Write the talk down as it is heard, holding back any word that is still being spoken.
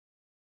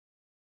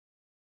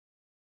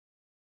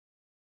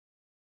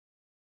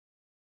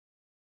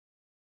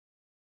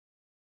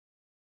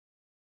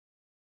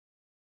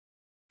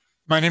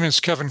My name is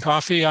Kevin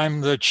Coffey.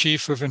 I'm the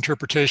Chief of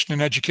Interpretation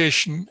and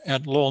Education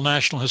at Lowell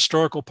National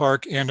Historical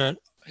Park and a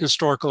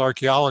historical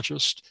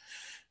archaeologist.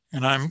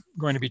 And I'm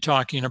going to be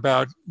talking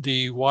about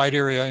the wide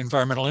area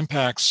environmental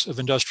impacts of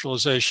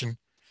industrialization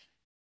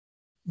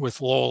with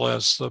Lowell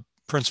as the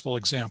principal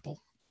example.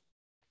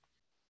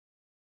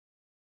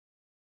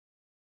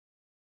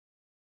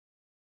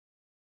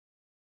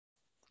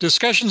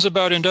 Discussions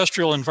about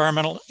industrial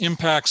environmental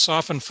impacts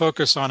often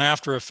focus on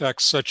after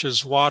effects such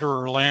as water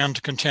or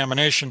land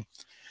contamination.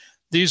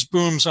 These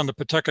booms on the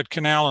Pawtucket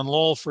Canal in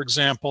Lowell, for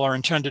example, are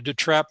intended to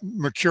trap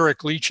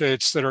mercuric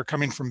leachates that are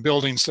coming from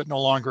buildings that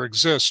no longer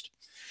exist,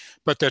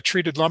 but that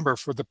treated lumber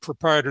for the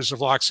proprietors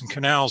of locks and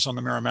canals on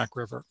the Merrimack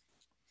River.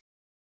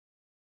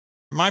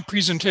 My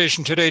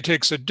presentation today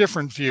takes a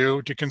different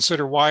view to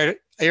consider wide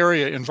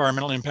area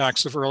environmental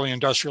impacts of early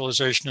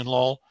industrialization in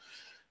Lowell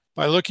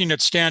by looking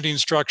at standing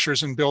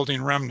structures and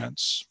building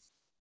remnants.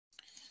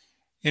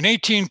 In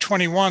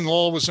 1821,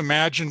 Lowell was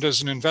imagined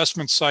as an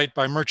investment site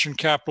by merchant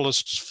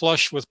capitalists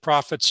flush with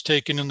profits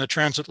taken in the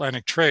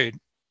transatlantic trade.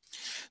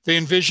 They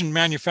envisioned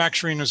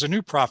manufacturing as a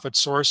new profit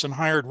source and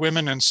hired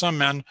women and some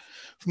men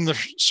from the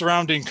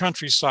surrounding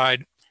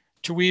countryside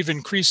to weave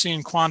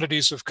increasing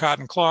quantities of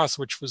cotton cloth,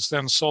 which was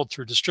then sold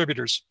through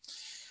distributors.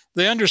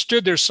 They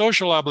understood their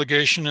social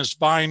obligation as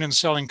buying and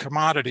selling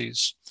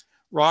commodities,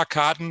 raw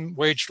cotton,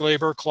 waged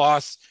labor,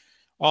 cloth,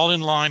 all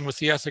in line with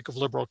the ethic of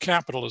liberal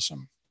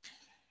capitalism.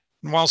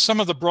 And while some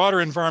of the broader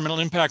environmental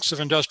impacts of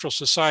industrial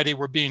society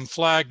were being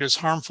flagged as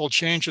harmful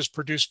changes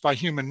produced by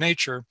human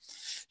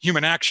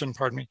action,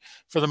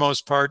 for the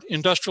most part,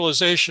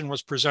 industrialization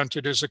was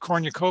presented as a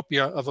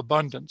cornucopia of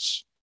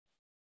abundance.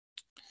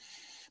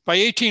 By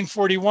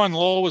 1841,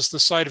 Lowell was the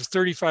site of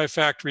 35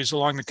 factories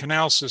along the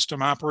canal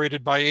system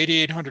operated by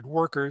 8,800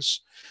 workers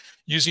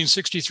using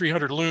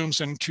 6,300 looms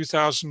and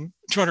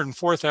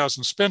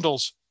 204,000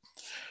 spindles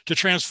to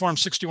transform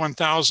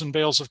 61,000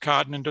 bales of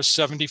cotton into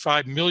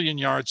 75 million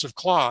yards of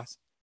cloth.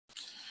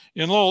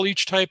 In Lowell,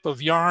 each type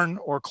of yarn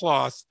or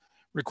cloth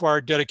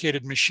required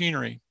dedicated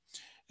machinery.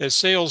 As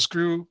sales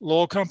grew,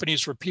 Lowell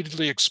companies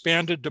repeatedly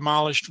expanded,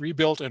 demolished,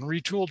 rebuilt, and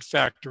retooled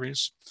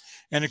factories,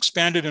 and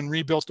expanded and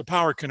rebuilt the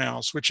power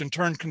canals, which in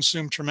turn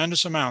consumed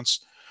tremendous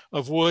amounts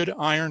of wood,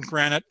 iron,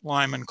 granite,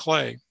 lime, and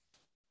clay.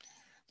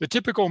 The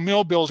typical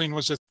mill building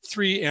was a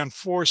 3- and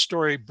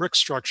 4-story brick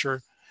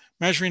structure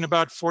measuring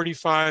about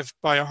 45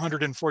 by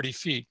 140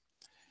 feet.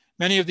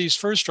 Many of these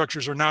first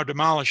structures are now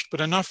demolished,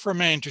 but enough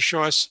remain to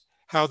show us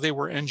how they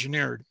were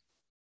engineered.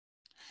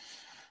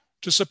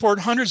 To support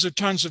hundreds of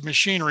tons of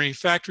machinery,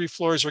 factory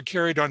floors are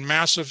carried on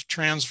massive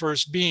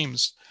transverse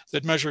beams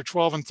that measure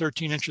 12 and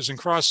 13 inches in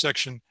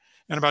cross-section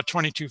and about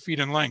 22 feet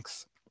in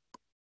length.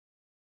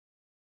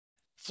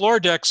 Floor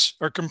decks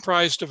are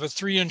comprised of a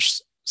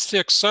 3-inch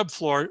thick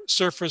subfloor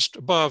surfaced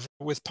above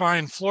with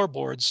pine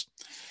floorboards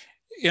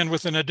and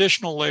with an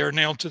additional layer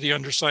nailed to the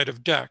underside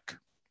of deck.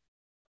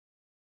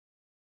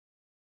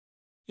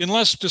 In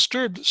less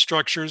disturbed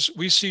structures,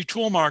 we see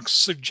tool marks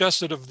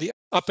suggestive of the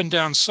up and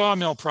down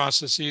sawmill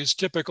processes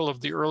typical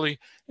of the early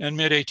and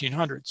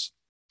mid-1800s.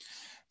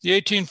 The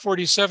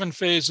 1847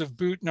 phase of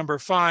boot number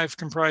 5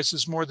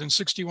 comprises more than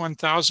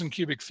 61,000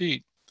 cubic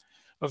feet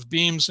of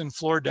beams and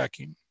floor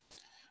decking.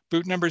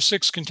 Boot number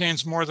 6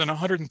 contains more than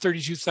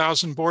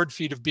 132,000 board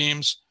feet of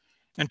beams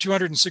and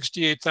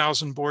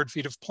 268,000 board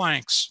feet of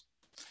planks,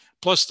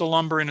 plus the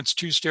lumber in its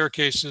 2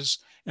 staircases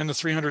and the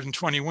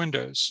 320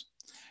 windows.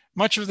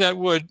 Much of that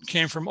wood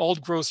came from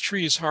old growth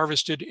trees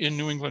harvested in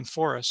New England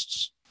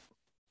forests.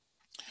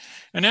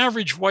 An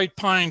average white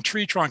pine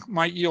tree trunk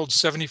might yield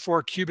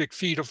 74 cubic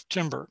feet of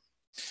timber.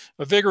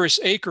 A vigorous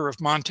acre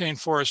of montane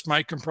forest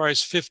might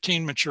comprise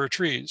 15 mature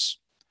trees.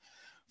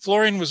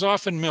 Flooring was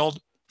often milled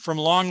from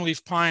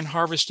longleaf pine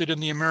harvested in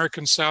the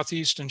American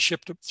Southeast and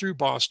shipped through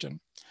Boston.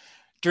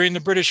 During the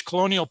British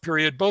colonial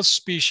period, both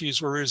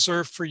species were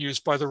reserved for use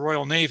by the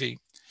Royal Navy.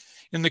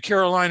 In the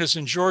Carolinas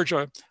and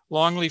Georgia,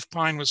 longleaf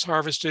pine was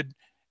harvested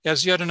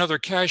as yet another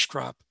cash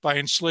crop by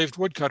enslaved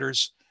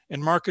woodcutters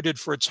and marketed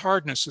for its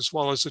hardness as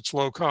well as its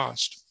low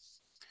cost.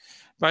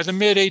 By the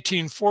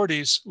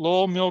mid-1840s,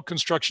 Lowell mill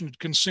construction had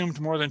consumed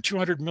more than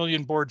 200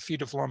 million board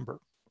feet of lumber.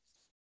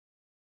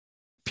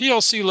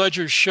 PLC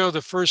ledgers show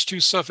the first 2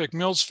 Suffolk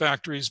Mills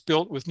factories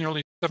built with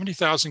nearly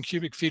 70,000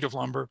 cubic feet of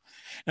lumber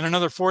and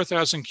another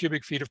 4,000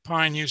 cubic feet of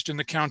pine used in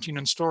the counting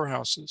and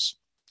storehouses.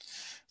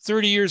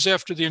 30 years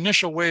after the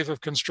initial wave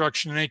of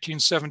construction in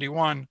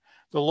 1871,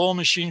 the Lowell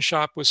machine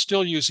shop was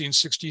still using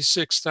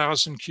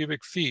 66,000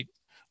 cubic feet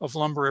of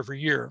lumber every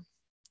year.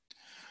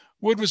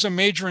 Wood was a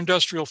major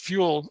industrial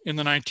fuel in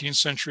the 19th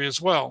century as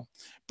well,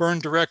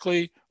 burned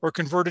directly or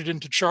converted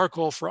into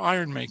charcoal for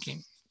iron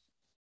making.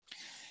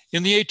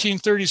 In the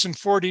 1830s and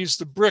 40s,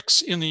 the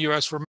bricks in the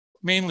US were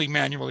mainly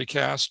manually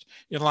cast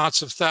in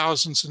lots of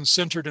thousands and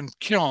sintered in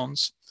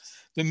kilns.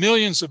 The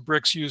millions of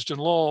bricks used in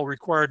Lowell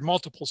required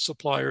multiple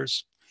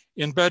suppliers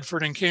in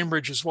Bedford and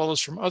Cambridge, as well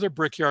as from other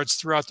brickyards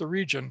throughout the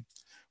region,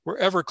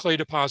 wherever clay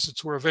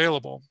deposits were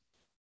available.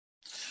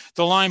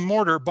 The lime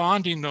mortar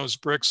bonding those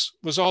bricks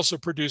was also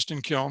produced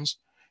in kilns,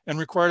 and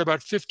required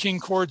about 15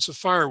 cords of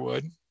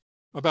firewood,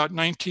 about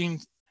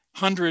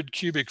 1,900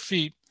 cubic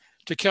feet,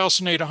 to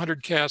calcinate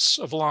 100 casks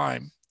of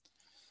lime.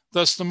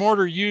 Thus, the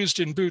mortar used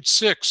in Boot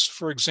 6,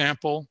 for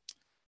example,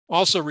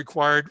 also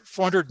required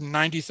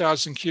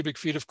 490,000 cubic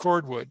feet of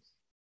cordwood.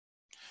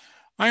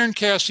 Iron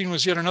casting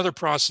was yet another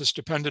process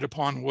dependent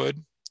upon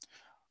wood.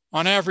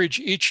 On average,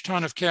 each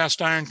ton of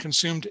cast iron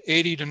consumed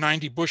 80 to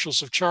 90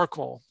 bushels of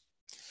charcoal,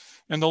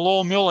 and the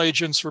Lowell mill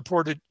agents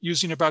reported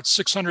using about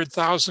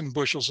 600,000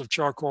 bushels of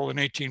charcoal in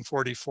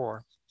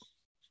 1844.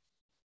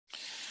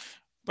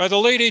 By the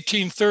late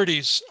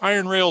 1830s,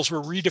 iron rails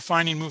were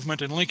redefining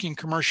movement and linking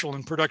commercial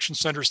and production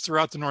centers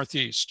throughout the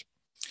Northeast.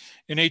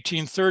 In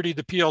 1830,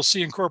 the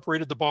PLC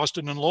incorporated the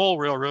Boston and Lowell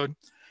Railroad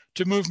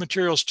to move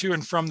materials to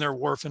and from their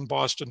wharf in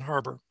Boston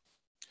Harbor.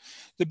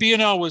 The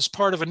B&L was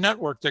part of a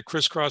network that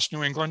crisscrossed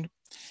New England.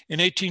 In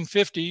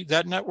 1850,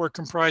 that network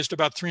comprised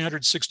about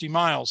 360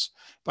 miles.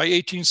 By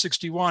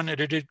 1861,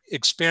 it had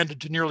expanded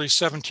to nearly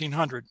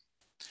 1,700.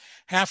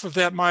 Half of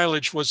that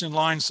mileage was in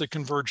lines that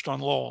converged on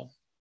Lowell.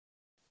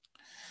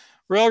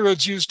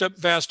 Railroads used up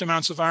vast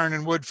amounts of iron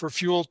and wood for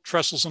fuel,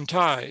 trestles, and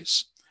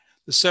ties.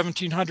 The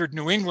 1,700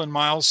 New England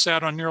miles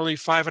sat on nearly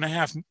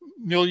 5.5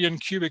 million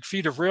cubic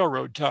feet of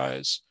railroad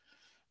ties,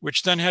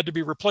 which then had to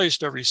be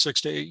replaced every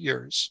 6 to 8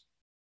 years.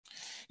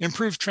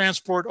 Improved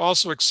transport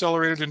also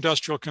accelerated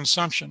industrial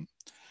consumption,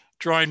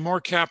 drawing more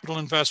capital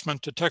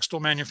investment to textile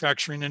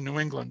manufacturing in New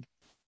England.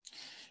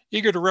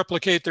 Eager to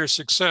replicate their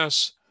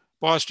success,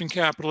 Boston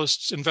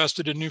capitalists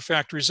invested in new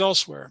factories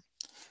elsewhere.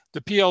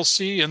 The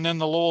PLC and then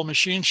the Lowell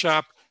Machine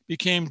Shop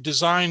became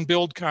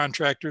design-build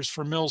contractors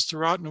for mills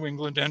throughout New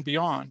England and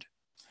beyond.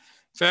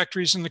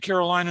 Factories in the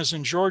Carolinas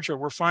and Georgia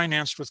were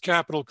financed with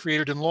capital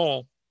created in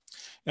Lowell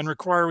and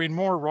requiring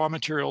more raw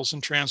materials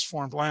and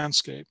transformed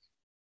landscape.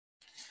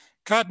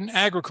 Cotton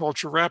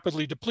agriculture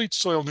rapidly depletes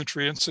soil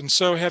nutrients, and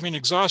so having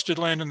exhausted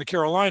land in the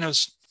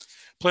Carolinas,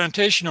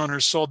 plantation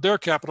owners sold their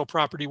capital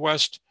property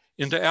west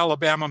into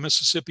Alabama,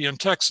 Mississippi, and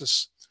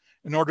Texas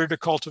in order to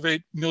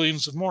cultivate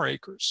millions of more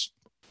acres.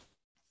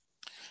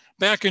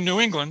 Back in New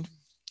England,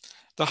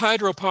 the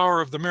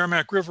hydropower of the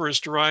Merrimack River is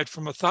derived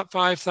from a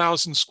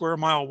 5,000 square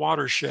mile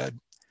watershed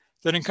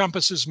that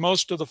encompasses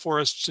most of the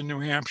forests in New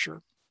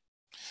Hampshire.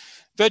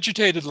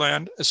 Vegetated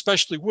land,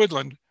 especially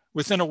woodland,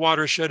 within a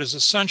watershed is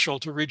essential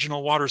to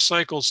regional water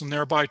cycles and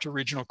thereby to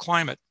regional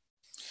climate.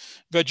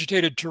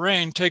 Vegetated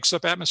terrain takes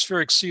up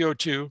atmospheric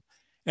CO2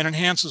 and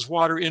enhances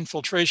water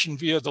infiltration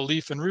via the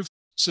leaf and root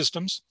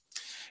systems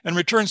and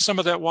returns some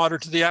of that water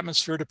to the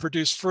atmosphere to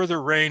produce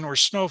further rain or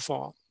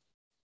snowfall.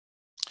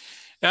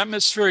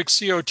 Atmospheric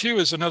CO2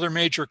 is another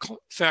major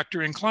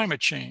factor in climate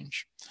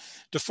change.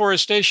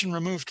 Deforestation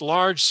removed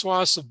large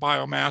swaths of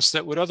biomass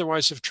that would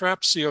otherwise have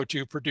trapped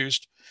CO2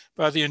 produced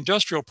by the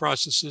industrial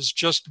processes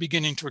just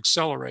beginning to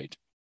accelerate.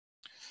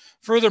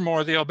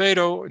 Furthermore, the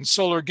albedo and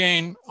solar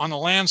gain on the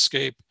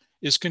landscape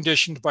is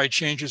conditioned by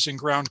changes in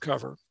ground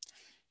cover.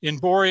 In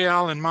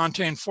boreal and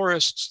montane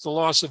forests, the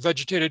loss of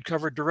vegetated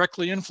cover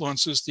directly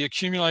influences the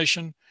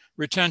accumulation,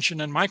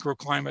 retention, and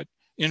microclimate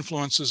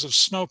influences of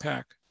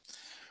snowpack.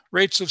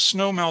 Rates of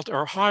snowmelt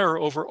are higher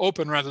over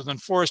open rather than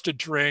forested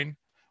terrain,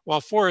 while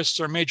forests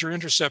are major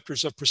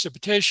interceptors of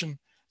precipitation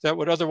that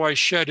would otherwise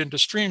shed into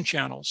stream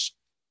channels.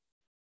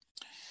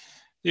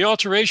 The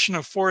alteration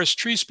of forest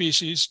tree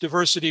species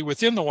diversity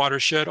within the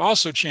watershed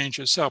also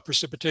changes how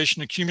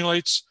precipitation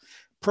accumulates,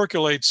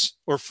 percolates,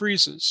 or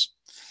freezes.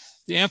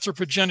 The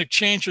anthropogenic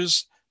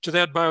changes to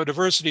that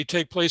biodiversity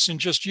take place in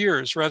just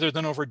years rather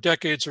than over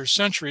decades or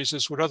centuries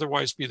as would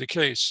otherwise be the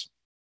case.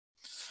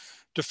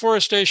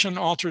 Deforestation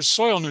alters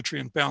soil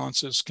nutrient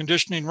balances,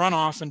 conditioning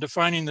runoff and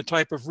defining the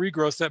type of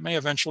regrowth that may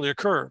eventually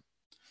occur.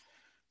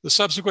 The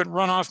subsequent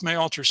runoff may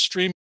alter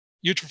stream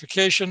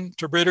eutrophication,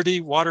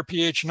 turbidity, water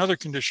pH, and other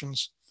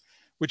conditions,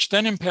 which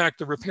then impact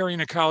the riparian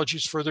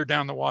ecologies further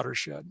down the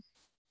watershed.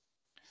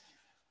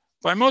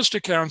 By most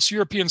accounts,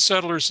 European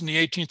settlers in the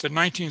 18th and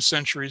 19th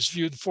centuries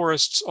viewed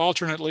forests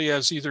alternately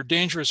as either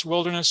dangerous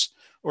wilderness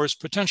or as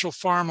potential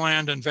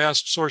farmland and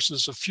vast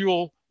sources of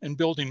fuel and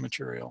building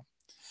material.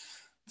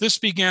 This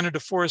began a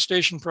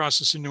deforestation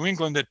process in New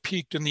England that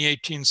peaked in the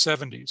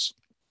 1870s.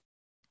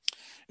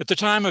 At the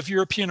time of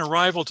European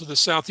arrival to the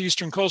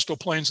southeastern coastal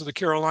plains of the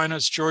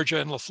Carolinas, Georgia,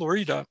 and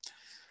Florida,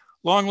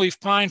 longleaf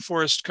pine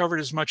forests covered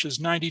as much as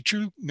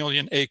 92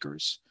 million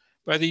acres.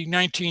 By the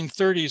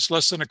 1930s,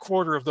 less than a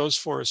quarter of those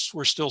forests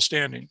were still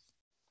standing.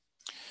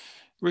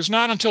 It was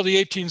not until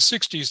the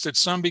 1860s that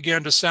some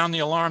began to sound the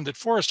alarm that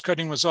forest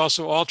cutting was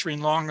also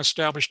altering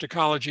long-established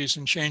ecologies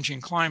and changing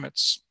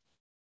climates.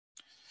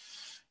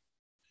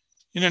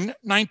 In a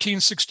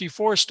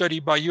 1964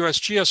 study by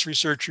USGS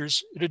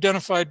researchers, it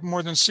identified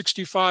more than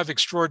 65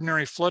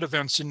 extraordinary flood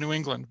events in New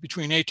England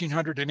between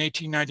 1800 and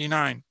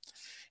 1899,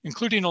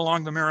 including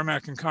along the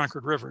Merrimack and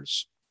Concord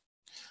rivers.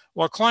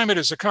 While climate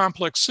is a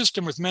complex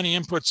system with many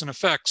inputs and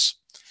effects,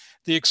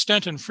 the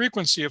extent and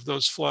frequency of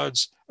those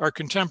floods are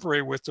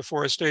contemporary with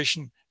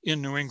deforestation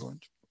in New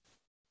England.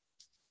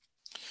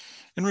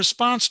 In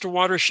response to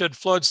watershed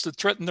floods that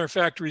threatened their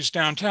factories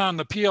downtown,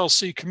 the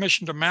PLC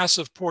commissioned a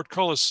massive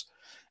portcullis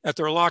at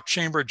their lock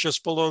chamber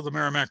just below the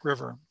Merrimack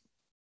River.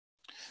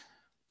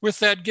 With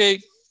that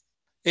gate,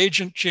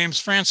 Agent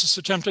James Francis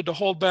attempted to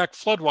hold back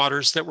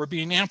floodwaters that were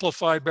being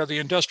amplified by the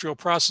industrial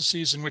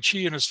processes in which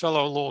he and his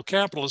fellow Lowell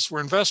capitalists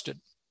were invested.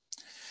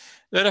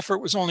 That effort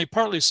was only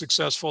partly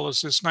successful,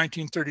 as this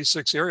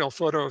 1936 aerial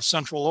photo of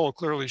central Lowell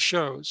clearly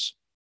shows.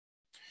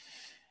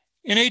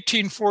 In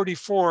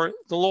 1844,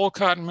 the Lowell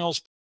cotton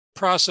mills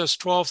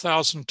processed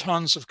 12,000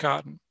 tons of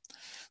cotton.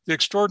 The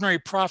extraordinary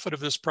profit of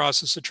this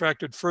process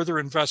attracted further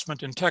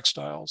investment in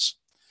textiles.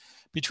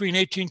 Between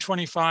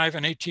 1825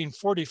 and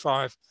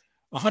 1845,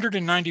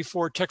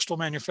 194 textile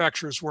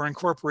manufacturers were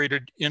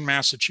incorporated in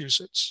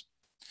Massachusetts.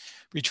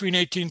 Between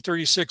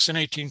 1836 and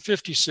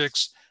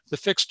 1856, the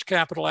fixed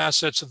capital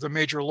assets of the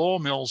major Lowell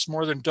mills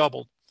more than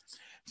doubled,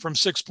 from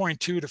 $6.2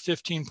 to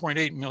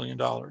 $15.8 million.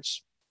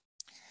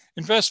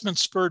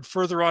 Investments spurred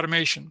further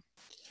automation.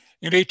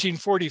 In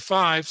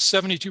 1845,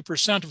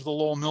 72% of the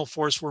Lowell mill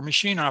force were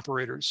machine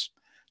operators.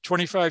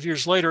 25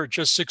 years later,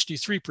 just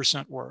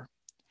 63% were.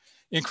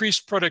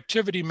 Increased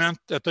productivity meant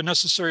that the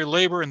necessary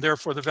labor and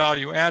therefore the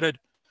value added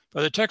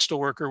by the textile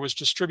worker was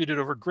distributed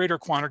over greater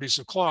quantities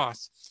of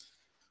cloth.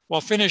 While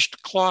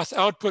finished cloth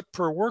output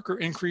per worker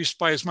increased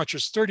by as much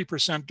as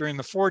 30% during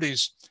the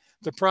 40s,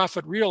 the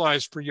profit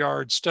realized per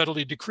yard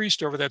steadily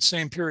decreased over that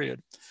same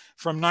period,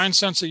 from 9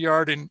 cents a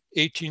yard in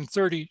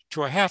 1830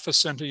 to a half a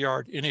cent a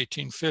yard in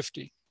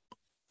 1850.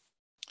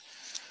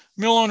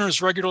 Mill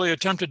owners regularly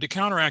attempted to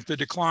counteract the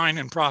decline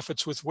in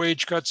profits with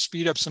wage cuts,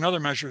 speed-ups, and other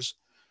measures,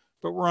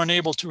 but were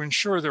unable to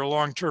ensure their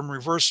long-term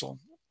reversal.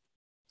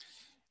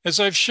 As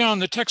I've shown,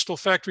 the textile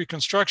factory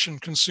construction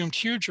consumed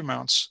huge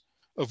amounts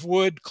of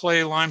wood,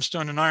 clay,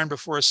 limestone, and iron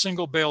before a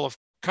single bale of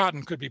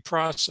cotton could be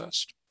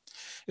processed.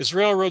 As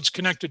railroads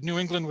connected New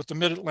England with the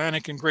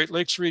Mid-Atlantic and Great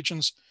Lakes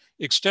regions,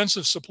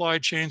 extensive supply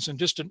chains and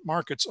distant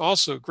markets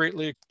also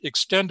greatly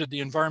extended the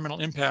environmental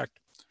impact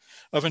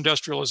of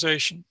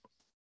industrialization.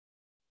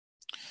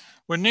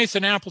 When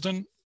Nathan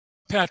Appleton,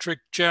 Patrick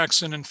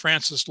Jackson, and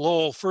Francis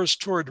Lowell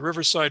first toured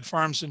Riverside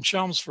Farms in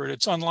Chelmsford,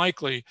 it's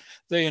unlikely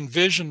they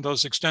envisioned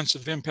those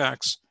extensive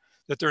impacts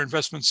that their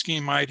investment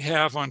scheme might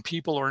have on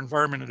people or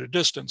environment at a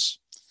distance.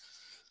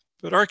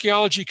 But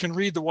archaeology can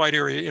read the wide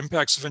area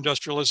impacts of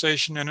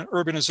industrialization and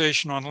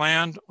urbanization on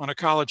land, on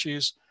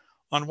ecologies,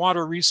 on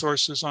water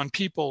resources, on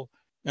people,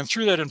 and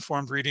through that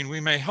informed reading, we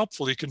may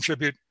helpfully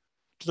contribute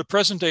to the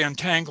present day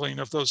untangling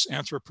of those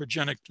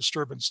anthropogenic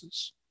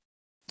disturbances.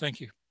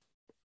 Thank you.